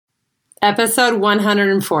Episode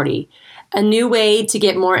 140, a new way to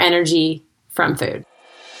get more energy from food.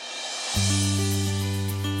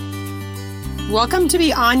 Welcome to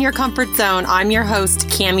Beyond Your Comfort Zone. I'm your host,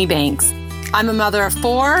 Cami Banks. I'm a mother of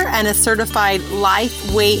 4 and a certified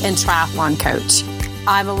life, weight, and triathlon coach.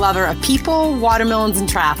 I'm a lover of people, watermelons, and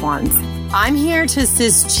triathlons. I'm here to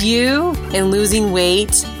assist you in losing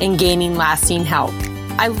weight and gaining lasting health.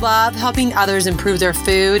 I love helping others improve their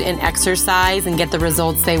food and exercise and get the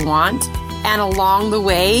results they want. And along the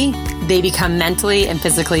way, they become mentally and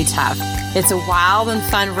physically tough. It's a wild and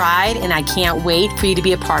fun ride, and I can't wait for you to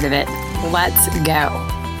be a part of it. Let's go.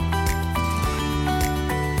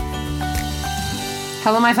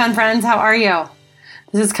 Hello, my fun friends. How are you?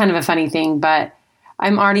 This is kind of a funny thing, but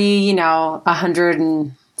I'm already, 100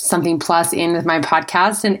 and something plus in with my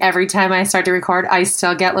podcast. And every time I start to record, I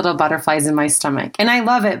still get little butterflies in my stomach. And I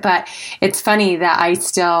love it, but it's funny that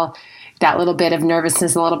that little bit of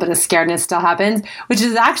nervousness, a little bit of scaredness still happens, which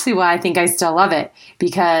is actually why I think I still love it,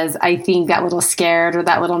 because I think that little scared or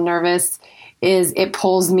that little nervous it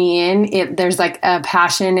pulls me in. There's like a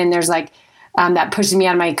passion, and there's like that pushes me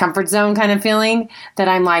out of my comfort zone kind of feeling that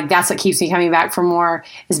I'm like, that's what keeps me coming back for more,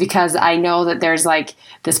 is because I know that there's like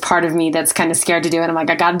this part of me that's kind of scared to do it. I'm like,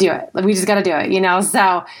 I got to do it. We just got to do it,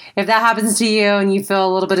 So if that happens to you and you feel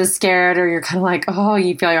a little bit of scared, or you're kind of like, oh,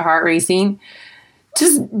 you feel your heart racing,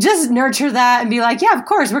 just nurture that and be like, yeah, of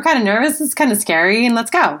course, we're kind of nervous. It's kind of scary, and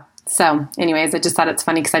let's go. So anyways, I just thought it's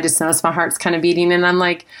funny because I just noticed my heart's kind of beating, and I'm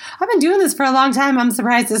like, I've been doing this for a long time. I'm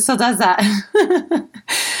surprised it still does that.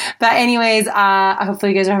 But anyways,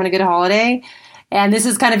 hopefully you guys are having a good holiday. And this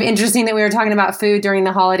is kind of interesting that we were talking about food during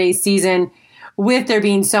the holiday season with there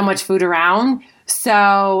being so much food around.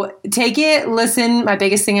 So take it, listen. My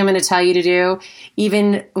biggest thing I'm going to tell you to do,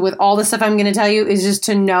 even with all the stuff I'm going to tell you, is just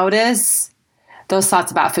to notice those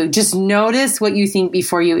thoughts about food. Just notice what you think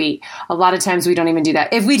before you eat. A lot of times we don't even do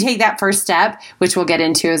that. If we take that first step, which we'll get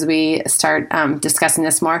into as we start discussing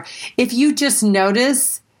this more, if you just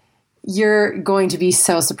notice, you're going to be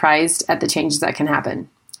so surprised at the changes that can happen.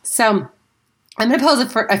 So I'm going to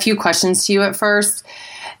pose a few questions to you at first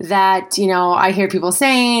that, I hear people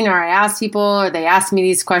saying, or I ask people, or they ask me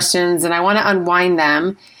these questions, and I want to unwind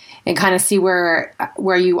them and kind of see where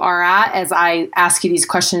you are at as I ask you these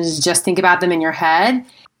questions. Just think about them in your head.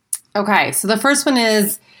 Okay, so the first one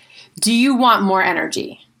is, do you want more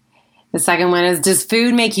energy? The second one is, does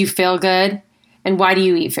food make you feel good? And why do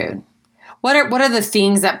you eat food? What are the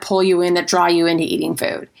things that pull you in, that draw you into eating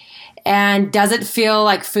food? And does it feel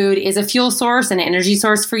like food is a fuel source, an energy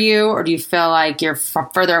source for you? Or do you feel like you're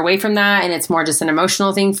further away from that and it's more just an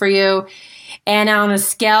emotional thing for you? And on a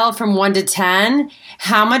scale from 1 to 10,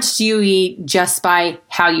 how much do you eat just by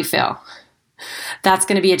how you feel? That's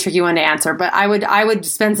going to be a tricky one to answer, but I would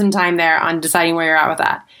spend some time there on deciding where you're at with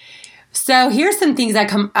that. So here's some things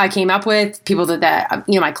I came up with, people that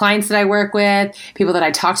my clients that I work with, people that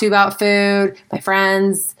I talk to about food, my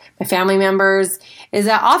friends, my family members, is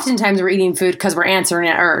that oftentimes we're eating food because we're answering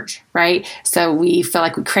an urge, right? So we feel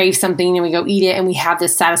like we crave something and we go eat it, and we have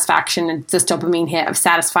this satisfaction and this dopamine hit of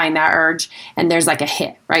satisfying that urge, and there's like a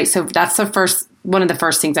hit, right? So that's one of the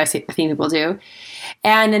first things I think people do.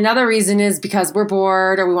 And another reason is because we're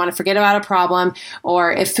bored, or we want to forget about a problem,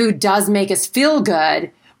 or if food does make us feel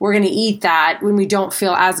good, we're going to eat that. When we don't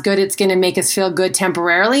feel as good, it's going to make us feel good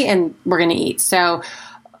temporarily, and we're going to eat. So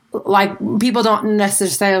like, people don't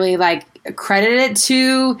necessarily like credit it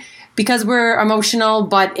to because we're emotional,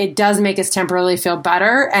 but it does make us temporarily feel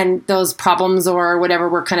better. And those problems or whatever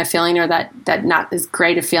we're kind of feeling, or that not as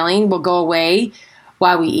great a feeling, will go away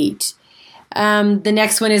while we eat. The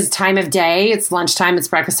next one is time of day. It's lunchtime, it's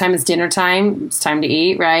breakfast time, it's dinner time. It's time to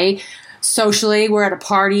eat, right? Socially, we're at a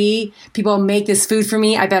party. People make this food for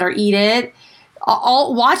me. I better eat it.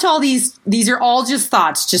 Watch all these. These are all just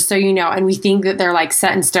thoughts, just so you know. And we think that they're like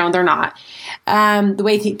set in stone. They're not. The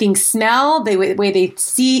way things smell, the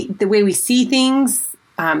way we see things,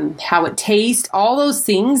 how it tastes, all those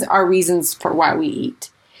things are reasons for why we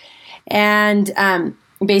eat. And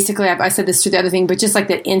basically, I said this to the other thing, but just like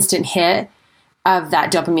that instant hit of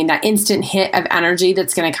that dopamine, that instant hit of energy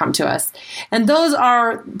that's going to come to us. And those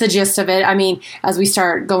are the gist of it. I mean, as we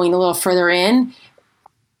start going a little further in,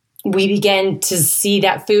 we begin to see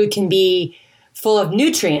that food can be full of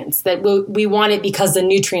nutrients, that we want it because the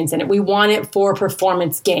nutrients in it. We want it for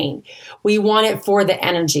performance gain. We want it for the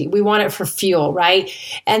energy. We want it for fuel, right?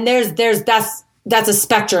 And that's a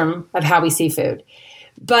spectrum of how we see food.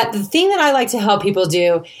 But the thing that I like to help people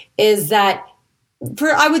do is that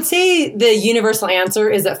I would say the universal answer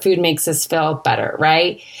is that food makes us feel better,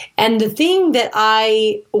 right? And the thing that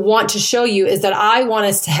I want to show you is that I want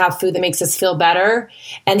us to have food that makes us feel better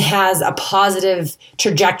and has a positive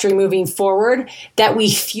trajectory moving forward, that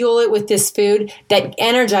we fuel it with this food that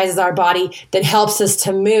energizes our body, that helps us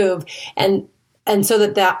to move. And so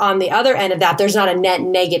that on the other end of that, there's not a net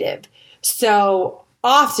negative. So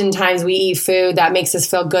oftentimes we eat food that makes us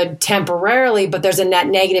feel good temporarily, but there's a net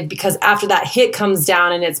negative because after that hit comes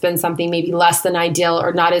down and it's been something maybe less than ideal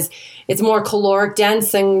or not as, it's more caloric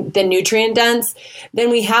dense than nutrient dense, then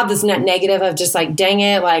we have this net negative of just like, dang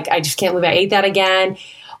it, like I just can't believe I ate that again.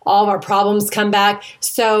 All of our problems come back.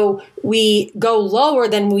 So we go lower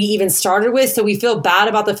than we even started with. So we feel bad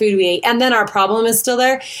about the food we ate. And then our problem is still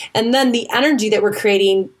there. And then the energy that we're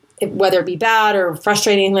creating, whether it be bad or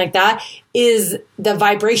frustrating like that, is the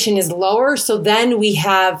vibration is lower. So then we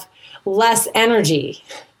have less energy.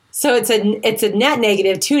 So it's a net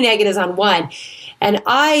negative, two negatives on one. And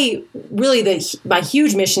my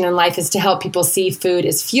huge mission in life is to help people see food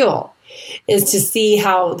as fuel, is to see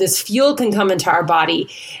how this fuel can come into our body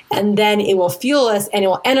and then it will fuel us and it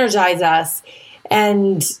will energize us.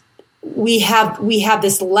 And we have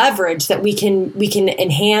this leverage that we can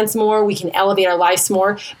enhance more, we can elevate our lives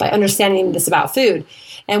more by understanding this about food.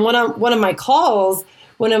 And one of my calls,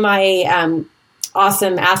 one of my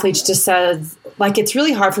awesome athletes just says, like, it's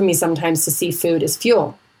really hard for me sometimes to see food as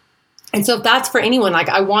fuel. And so if that's for anyone, like,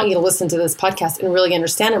 I want you to listen to this podcast and really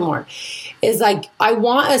understand it more. Is like, I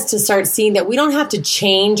want us to start seeing that we don't have to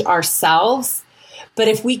change ourselves, but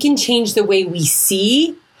if we can change the way we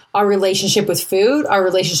see our relationship with food, our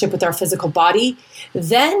relationship with our physical body,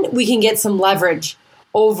 then we can get some leverage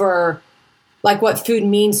over like what food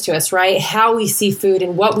means to us, right? How we see food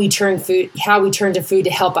and how we turn to food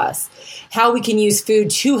to help us, how we can use food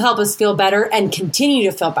to help us feel better and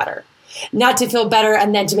continue to feel better, not to feel better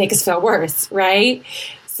and then to make us feel worse, right?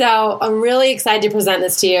 So I'm really excited to present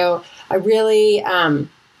this to you. I really,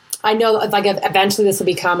 I know like eventually this will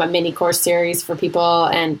become a mini course series for people.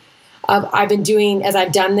 And I've been doing, as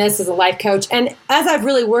I've done this as a life coach, and as I've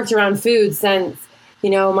really worked around food since,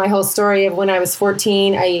 my whole story of when I was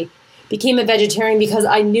 14, I became a vegetarian because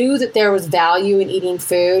I knew that there was value in eating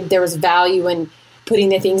food. There was value in putting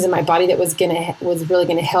the things in my body that was really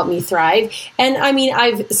going to help me thrive. And I mean,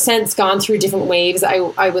 I've since gone through different waves.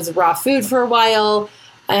 I was raw food for a while,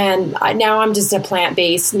 and now I'm just a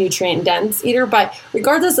plant-based, nutrient-dense eater. But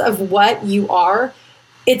regardless of what you are,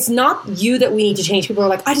 it's not you that we need to change. People are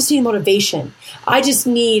like, I just need motivation. I just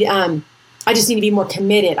need to be more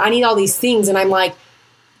committed. I need all these things. And I'm like,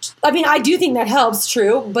 I mean, I do think that helps,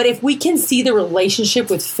 true. But if we can see the relationship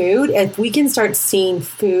with food, if we can start seeing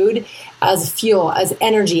food as fuel, as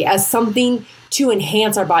energy, as something to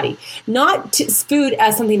enhance our body, not food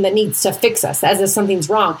as something that needs to fix us, as if something's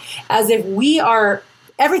wrong, as if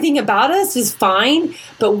everything about us is fine,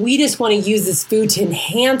 but we just want to use this food to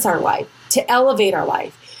enhance our life, to elevate our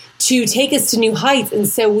life, to take us to new heights. And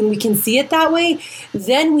so when we can see it that way,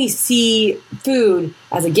 then we see food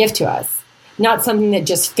as a gift to us, not something that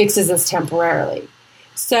just fixes us temporarily.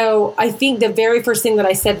 So I think the very first thing that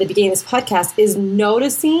I said at the beginning of this podcast is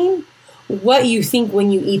noticing what you think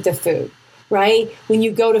when you eat the food, right? When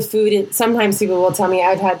you go to food, and sometimes people will tell me,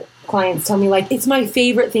 I've had clients tell me like, it's my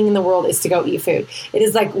favorite thing in the world is to go eat food. It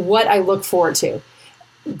is like what I look forward to.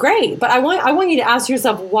 Great. But I want you to ask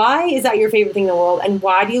yourself, why is that your favorite thing in the world? And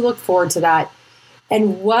why do you look forward to that?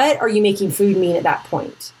 And what are you making food mean at that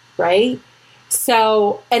point? Right?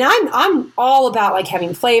 So, and I'm all about like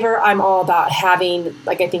having flavor. I'm all about having,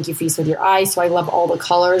 like, I think you feast with your eyes. So I love all the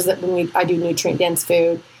colors that I do nutrient dense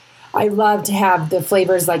food. I love to have the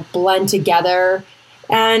flavors like blend together.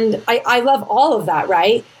 And I love all of that.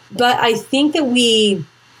 Right. But I think that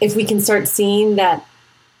if we can start seeing that,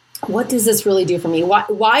 what does this really do for me?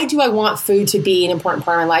 Why do I want food to be an important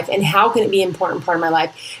part of my life? And how can it be an important part of my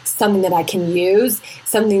life? Something that I can use,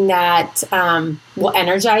 something that will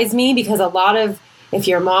energize me. Because if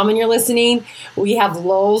you're a mom and you're listening, we have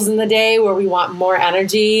lulls in the day where we want more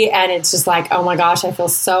energy. And it's just like, oh my gosh, I feel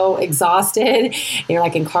so exhausted. And you're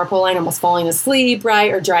like in carpool line, almost falling asleep,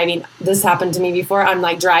 right? Or driving. This happened to me before. I'm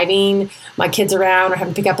like driving my kids around or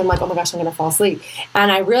having to pick up. I'm like, oh my gosh, I'm going to fall asleep. And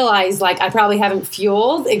I realized like I probably haven't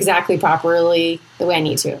fueled exactly properly the way I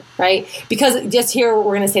need to, right? Because just here,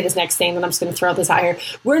 we're going to say this next thing, and I'm just going to throw this out here.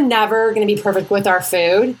 We're never going to be perfect with our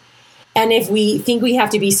food. And if we think we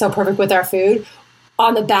have to be so perfect with our food,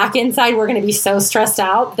 on the back end side, we're going to be so stressed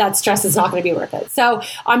out that stress is not going to be worth it. So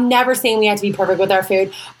I'm never saying we have to be perfect with our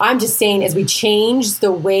food. I'm just saying as we change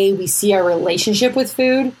the way we see our relationship with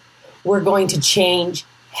food, we're going to change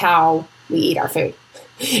how we eat our food.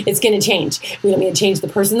 it's going to change. We don't need to change the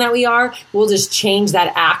person that we are. We'll just change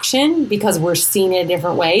that action because we're seeing it a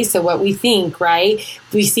different way. So what we think, right?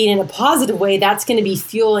 If we see it in a positive way, that's going to be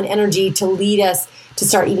fuel and energy to lead us to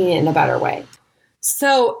start eating it in a better way.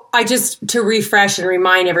 So to refresh and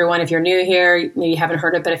remind everyone, if you're new here, maybe you haven't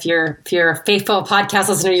heard it, but if you're a faithful podcast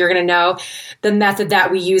listener, you're going to know the method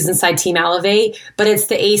that we use inside Team Elevate, but it's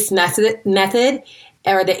the ACE method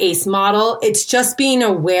or the ACE model. It's just being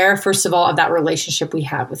aware, first of all, of that relationship we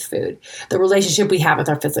have with food, the relationship we have with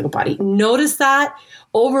our physical body. Notice that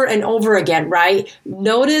over and over again, right?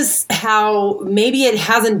 Notice how maybe it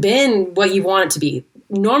hasn't been what you want it to be.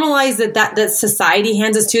 Normalize that society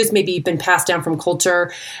hands us to us. Maybe you've been passed down from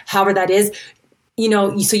culture, however that is.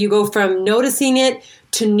 So you go from noticing it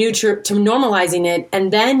to normalizing it,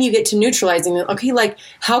 and then you get to neutralizing it. Okay, like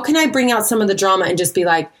how can I bring out some of the drama and just be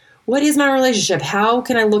like, what is my relationship? How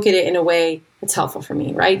can I look at it in a way that's helpful for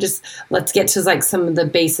me, right? Just let's get to like some of the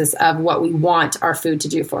basis of what we want our food to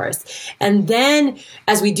do for us. And then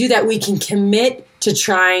as we do that, we can commit to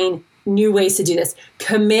trying new ways to do this,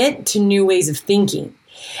 commit to new ways of thinking.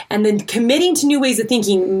 And then committing to new ways of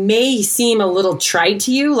thinking may seem a little trite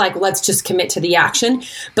to you, like let's just commit to the action,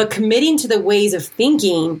 but committing to the ways of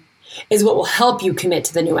thinking is what will help you commit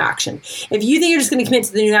to the new action. If you think you're just going to commit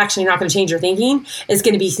to the new action, you're not going to change your thinking, it's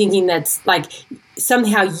going to be thinking that's like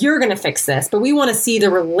somehow you're going to fix this. But we want to see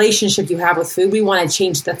the relationship you have with food. We want to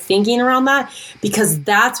change the thinking around that because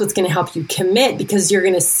that's what's going to help you commit, because you're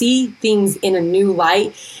going to see things in a new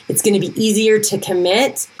light. It's going to be easier to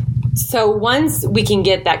commit. So once we can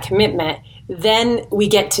get that commitment, then we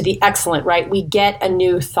get to the excellent, right? We get a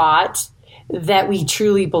new thought that we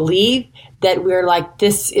truly believe, that we're like,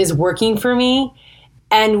 this is working for me.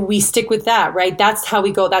 And we stick with that, right? That's how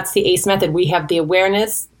we go. That's the ACE method. We have the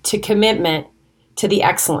awareness to commitment to the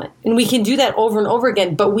excellent. And we can do that over and over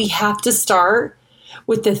again, but we have to start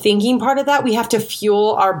with the thinking part of that. We have to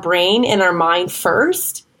fuel our brain and our mind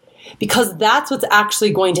first, because that's what's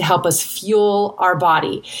actually going to help us fuel our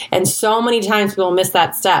body. And so many times we'll miss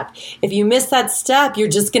that step. If you miss that step, you're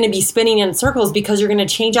just going to be spinning in circles because you're going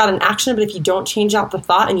to change out an action. But if you don't change out the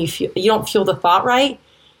thought and you don't fuel the thought right,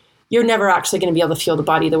 you're never actually going to be able to fuel the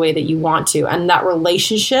body the way that you want to. And that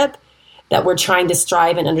relationship that we're trying to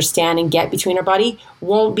strive and understand and get between our body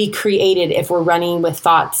won't be created if we're running with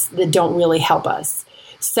thoughts that don't really help us.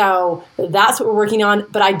 So that's what we're working on.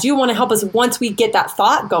 But I do want to help us once we get that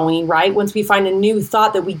thought going, right? Once we find a new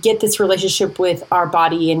thought that we get this relationship with our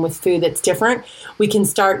body and with food that's different, we can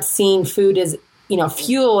start seeing food as,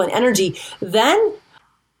 fuel and energy. Then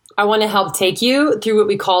I want to help take you through what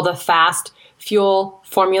we call the FAST fuel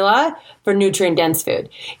formula for nutrient-dense food.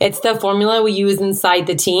 It's the formula we use inside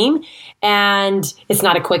the team, and it's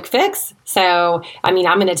not a quick fix. So, I'm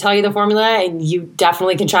going to tell you the formula, and you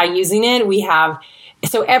definitely can try using it.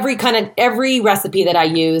 So every recipe that I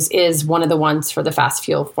use is one of the ones for the fast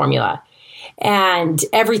fuel formula. And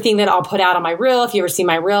everything that I'll put out on my reel, if you ever see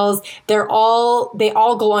my reels, they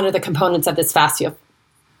all go under the components of this fast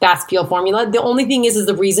fuel formula. The only thing is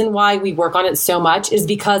the reason why we work on it so much is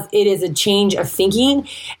because it is a change of thinking,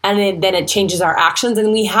 and then it changes our actions,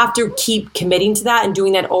 and we have to keep committing to that and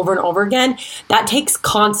doing that over and over again. That takes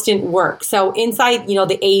constant work. So inside,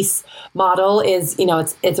 the ACE model is,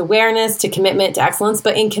 it's awareness to commitment to excellence,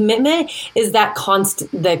 but in commitment is that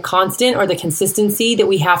the constant or the consistency that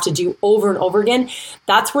we have to do over and over again.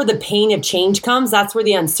 That's where the pain of change comes. That's where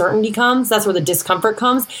the uncertainty comes. That's where the discomfort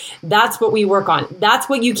comes. That's what we work on. That's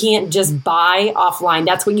what you can't just buy offline.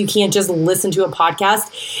 That's what you can't just listen to a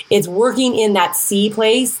podcast. It's working in that C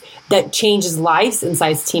place that changes lives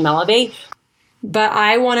inside Team Elevate. But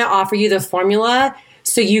I want to offer you the formula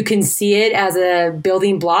so you can see it as a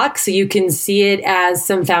building block, so you can see it as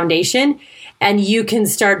some foundation, and you can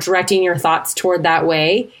start directing your thoughts toward that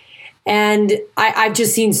way. And I've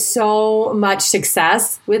just seen so much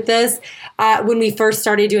success with this. When we first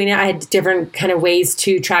started doing it, I had different kind of ways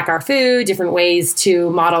to track our food, different ways to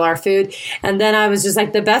model our food. And then I was just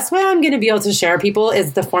like, the best way I'm going to be able to share people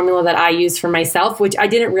is the formula that I use for myself, which I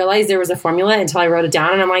didn't realize there was a formula until I wrote it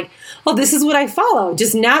down. And I'm like, oh, this is what I follow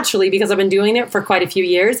just naturally because I've been doing it for quite a few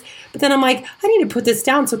years. But then I'm like, I need to put this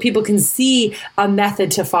down so people can see a method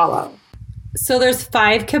to follow. So there's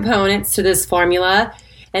 5 components to this formula.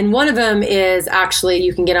 And one of them is actually,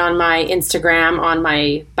 you can get on my Instagram, on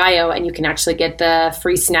my bio, and you can actually get the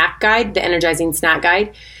free snack guide, the energizing snack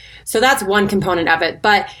guide. So that's one component of it.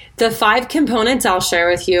 But the 5 components I'll share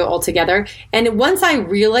with you all together. And once I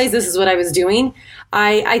realized this is what I was doing,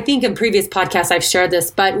 I think in previous podcasts I've shared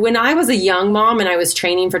this, but when I was a young mom and I was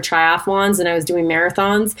training for triathlons and I was doing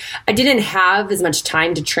marathons, I didn't have as much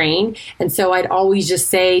time to train. And so I'd always just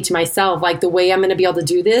say to myself, like, the way I'm going to be able to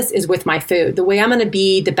do this is with my food. The way I'm going to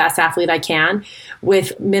be the best athlete I can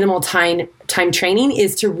with minimal time training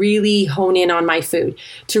is to really hone in on my food,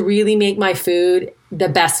 to really make my food the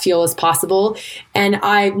best fuel as possible. And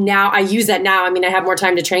I use that now. I mean, I have more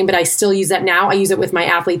time to train, but I still use that now. I use it with my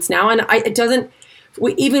athletes now. And it doesn't,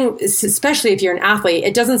 even especially if you're an athlete,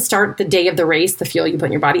 it doesn't start the day of the race, the fuel you put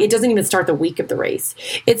in your body. It doesn't even start the week of the race.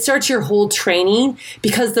 It starts your whole training,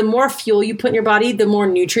 because the more fuel you put in your body, the more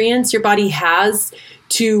nutrients your body has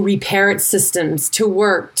to repair its systems, to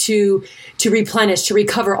work, to replenish, to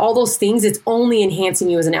recover, all those things. It's only enhancing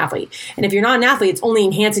you as an athlete. And if you're not an athlete, it's only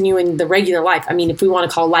enhancing you in the regular life. I mean, if we want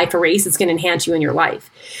to call life a race, it's going to enhance you in your life.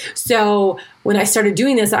 So when I started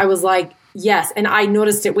doing this, I was like, yes. And I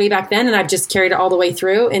noticed it way back then, and I've just carried it all the way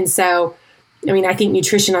through. And so, I mean, I think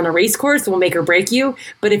nutrition on a race course will make or break you.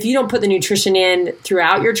 But if you don't put the nutrition in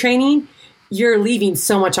throughout your training, you're leaving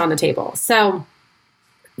so much on the table. So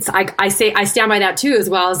I stand by that too, as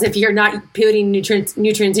well. As if you're not putting nutrients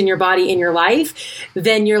in your body in your life,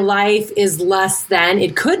 then your life is less than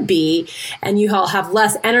it could be, and you'll have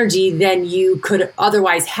less energy than you could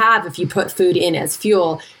otherwise have if you put food in as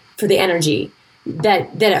fuel for the energy that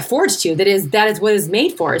it affords you. That is what it's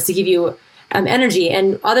made for, is to give you energy.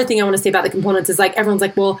 And other thing I want to say about the components is, like, everyone's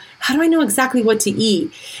like, well, how do I know exactly what to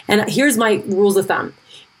eat? And here's my rules of thumb: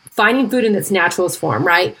 finding food in its naturalist form,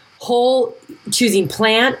 right? Whole, choosing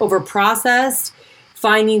plant over processed,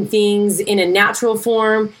 finding things in a natural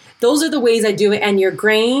form. Those are the ways I do it. And your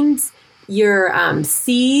grains, your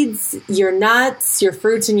seeds, your nuts, your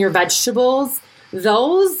fruits, and your vegetables,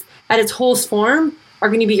 those at its wholest form are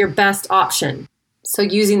going to be your best option. So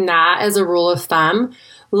using that as a rule of thumb,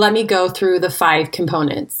 let me go through the 5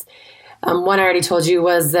 components. One I already told you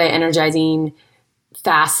was the energizing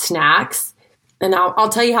fast snacks. And I'll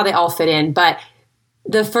tell you how they all fit in. But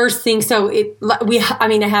the first thing,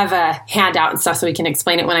 I have a handout and stuff so we can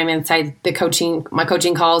explain it when I'm inside my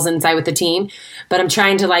coaching calls inside with the team, but I'm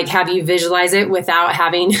trying to have you visualize it without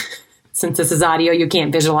having, since this is audio, you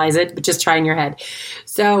can't visualize it, but just try in your head.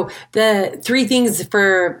 So the 3 things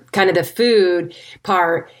for kind of the food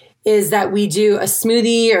part is that we do a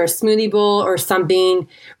smoothie or a smoothie bowl or something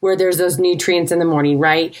where there's those nutrients in the morning,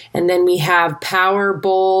 right? And then we have power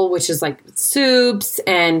bowl, which is like soups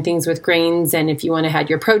and things with grains. And if you want to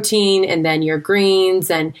add your protein and then your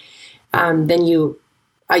greens, and then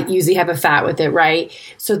I usually have a fat with it, right?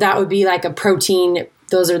 So that would be like a protein.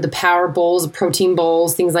 Those are the power bowls, protein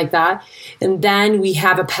bowls, things like that. And then we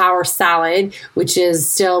have a power salad, which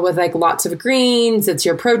is still with lots of greens. It's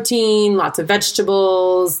your protein, lots of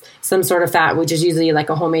vegetables, some sort of fat, which is usually like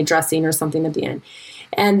a homemade dressing or something at the end.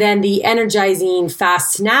 And then the energizing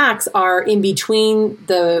fast snacks are in between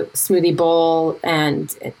the smoothie bowl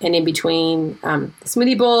and in between the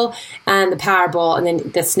smoothie bowl and the power bowl. And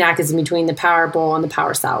then the snack is in between the power bowl and the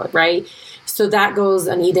power salad, right? So that goes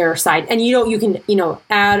on either side. And you can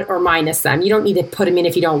add or minus them. You don't need to put them in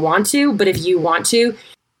if you don't want to, but if you want to,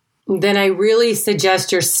 then I really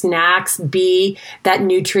suggest your snacks be that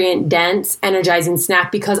nutrient dense, energizing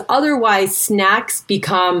snack, because otherwise snacks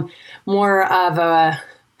become more of a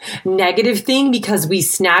negative thing, because we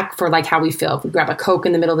snack for how we feel. If we grab a Coke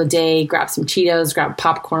in the middle of the day, grab some Cheetos, grab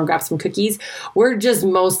popcorn, grab some cookies, we're just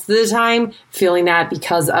most of the time feeling that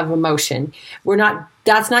because of emotion.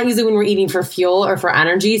 That's not usually when we're eating for fuel or for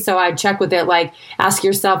energy. So I check with it, ask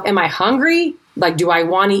yourself, am I hungry? Do I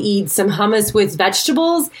want to eat some hummus with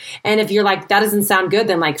vegetables? And if you're that doesn't sound good,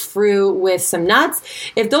 then fruit with some nuts.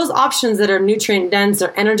 If those options that are nutrient dense or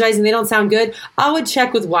energizing, they don't sound good, I would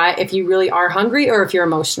check with why, if you really are hungry or if you're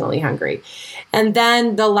emotionally hungry. And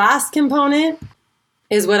then the last component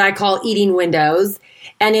is what I call eating windows.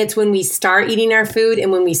 And it's when we start eating our food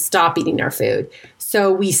and when we stop eating our food.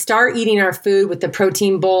 So we start eating our food with the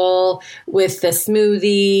protein bowl, with the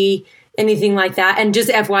smoothie, anything like that. And just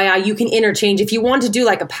FYI, you can interchange. If you want to do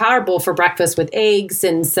a power bowl for breakfast with eggs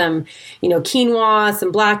and some, quinoa,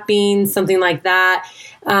 some black beans, something like that,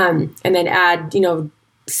 and then add,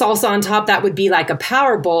 salsa on top, that would be a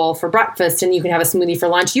power bowl for breakfast, and you can have a smoothie for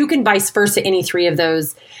lunch. You can vice versa any 3 of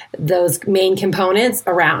those main components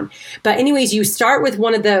around. But anyways, you start with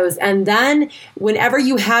one of those, and then whenever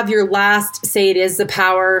you have your last, say it is the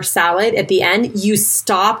power salad at the end, you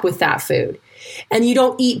stop with that food. And you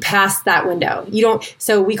don't eat past that window.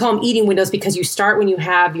 So we call them eating windows, because you start when you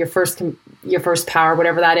have your first power,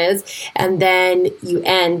 whatever that is, and then you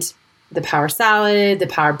end the power salad, the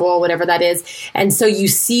power bowl, whatever that is. And so you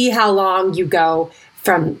see how long you go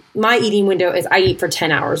from my eating window is I eat for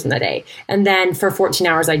 10 hours in the day. And then for 14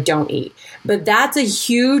 hours, I don't eat. But that's a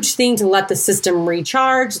huge thing to let the system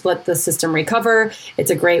recharge, let the system recover. It's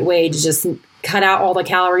a great way to just cut out all the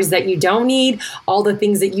calories that you don't need, all the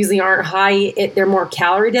things that usually aren't high. They're more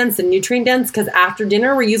calorie dense and nutrient dense because after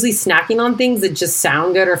dinner, we're usually snacking on things that just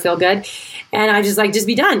sound good or feel good. And I just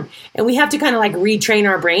be done. And we have to kind of like retrain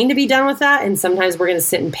our brain to be done with that. And sometimes we're going to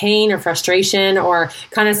sit in pain or frustration or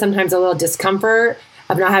kind of sometimes a little discomfort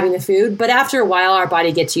of not having the food. But after a while, our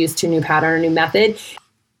body gets used to a new pattern, a new method.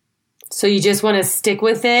 So you just want to stick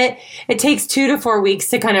with it. It takes 2 to 4 weeks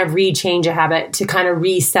to kind of re-change a habit, to kind of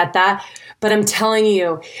reset that. But I'm telling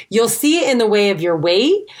you, you'll see it in the way of your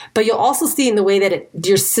weight, but you'll also see it in the way that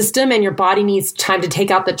your system and your body needs time to take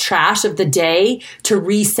out the trash of the day to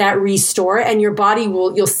reset, restore, and your body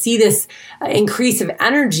you'll see this increase of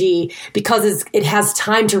energy because it has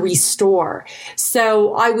time to restore.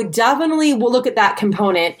 So I would definitely look at that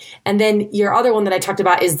component. And then your other one that I talked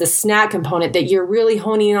about is the snack component, that you're really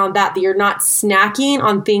honing in on that you're not snacking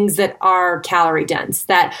on things that are calorie dense,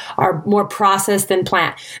 that are more processed than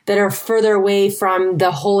plant, that are further away from the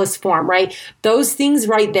wholest form, right? Those things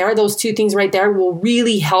right there, those 2 things right there will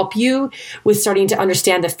really help you with starting to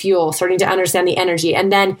understand the fuel, starting to understand the energy, and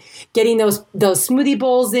then getting those smoothie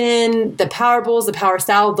bowls in, the power bowls, the power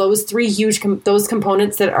salad, those 3 huge, those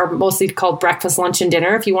components that are mostly called breakfast, lunch, and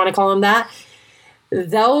dinner, if you want to call them that,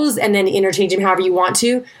 those, and then interchange them however you want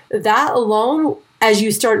to, that alone, as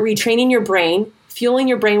you start retraining your brain, fueling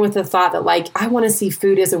your brain with the thought that like, I want to see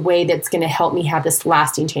food as a way that's going to help me have this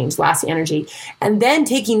lasting change, lasting energy. And then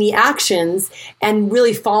taking the actions and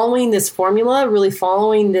really following this formula, really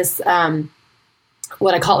following this,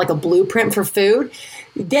 what I call like a blueprint for food,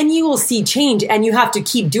 then you will see change, and you have to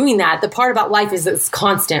keep doing that. The part about life is it's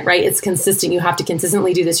constant, right? It's consistent. You have to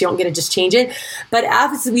consistently do this. You don't get to just change it. But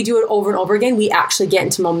as we do it over and over again, we actually get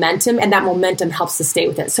into momentum, and that momentum helps us stay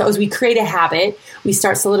with it. So as we create a habit, we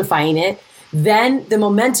start solidifying it, then the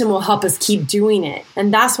momentum will help us keep doing it.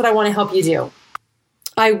 And that's what I want to help you do.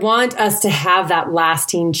 I want us to have that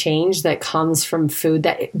lasting change that comes from food.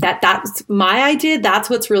 That's my idea. That's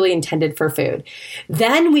what's really intended for food.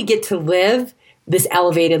 Then we get to live this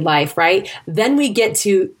elevated life, right? Then we get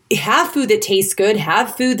to have food that tastes good,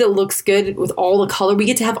 have food that looks good with all the color. We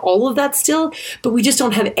get to have all of that still, but we just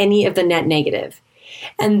don't have any of the net negative.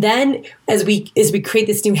 And then as we create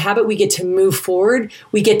this new habit, we get to move forward.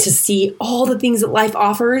 We get to see all the things that life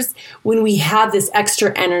offers when we have this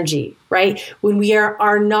extra energy, right? When we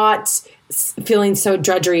are not feeling so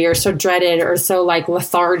drudgery or so dreaded or so like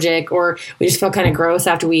lethargic, or we just feel kind of gross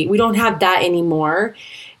after we don't have that anymore.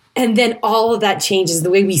 And then all of that changes. The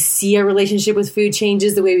way we see our relationship with food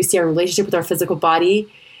changes, the way we see our relationship with our physical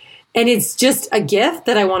body. And it's just a gift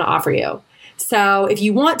that I want to offer you. So if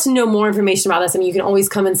you want to know more information about this, you can always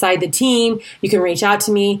come inside the team. You can reach out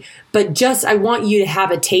to me. But I want you to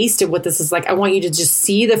have a taste of what this is like. I want you to just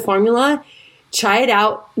see the formula, try it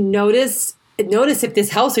out, notice if this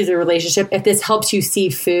helps with your relationship, if this helps you see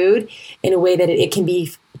food in a way that it can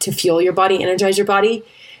be to fuel your body, energize your body.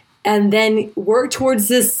 And then work towards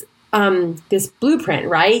this blueprint,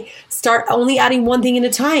 right? Start only adding one thing at a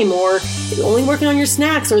time, or only working on your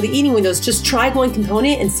snacks or the eating windows. Just try one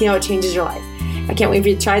component and see how it changes your life. I can't wait for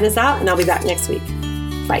you to try this out, and I'll be back next week.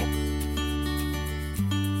 Bye.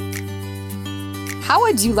 How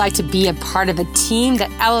would you like to be a part of a team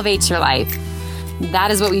that elevates your life?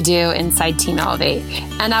 That is what we do inside Team Elevate,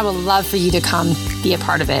 and I would love for you to come be a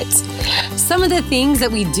part of it. Some of the things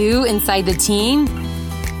that we do inside the team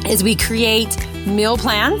is we create meal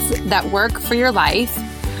plans that work for your life.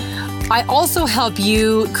 I also help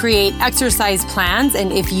you create exercise plans,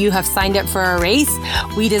 and if you have signed up for a race,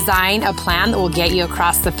 we design a plan that will get you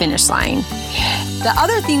across the finish line. The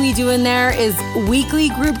other thing we do in there is weekly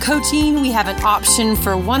group coaching. We have an option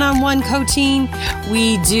for one-on-one coaching.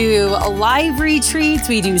 We do live retreats.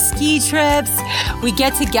 We do ski trips. We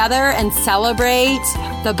get together and celebrate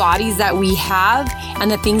the bodies that we have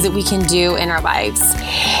and the things that we can do in our lives.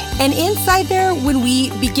 And inside there, when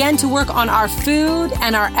we begin to work on our food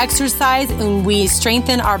and our exercise, and we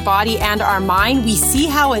strengthen our body and our mind, we see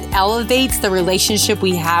how it elevates the relationship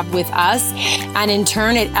we have with us. And in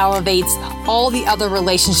turn, it elevates all the other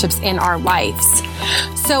relationships in our lives.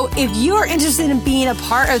 So if you are interested in being a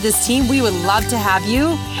part of this team, we would love to have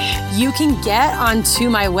you. You can get onto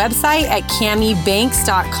my website at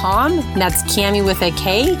CamiBanks.com. That's Cami with a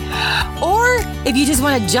K. Or if you just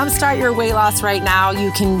want to jumpstart your weight loss right now,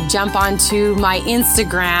 you can jump onto my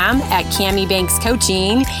Instagram at Cami Banks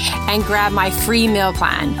Coaching and grab my free meal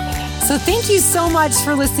plan. So thank you so much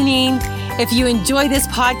for listening. If you enjoy this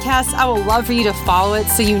podcast, I would love for you to follow it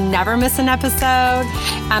so you never miss an episode.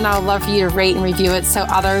 And I would love for you to rate and review it so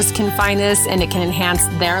others can find this and it can enhance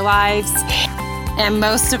their lives. And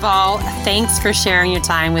most of all, thanks for sharing your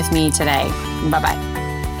time with me today. Bye-bye.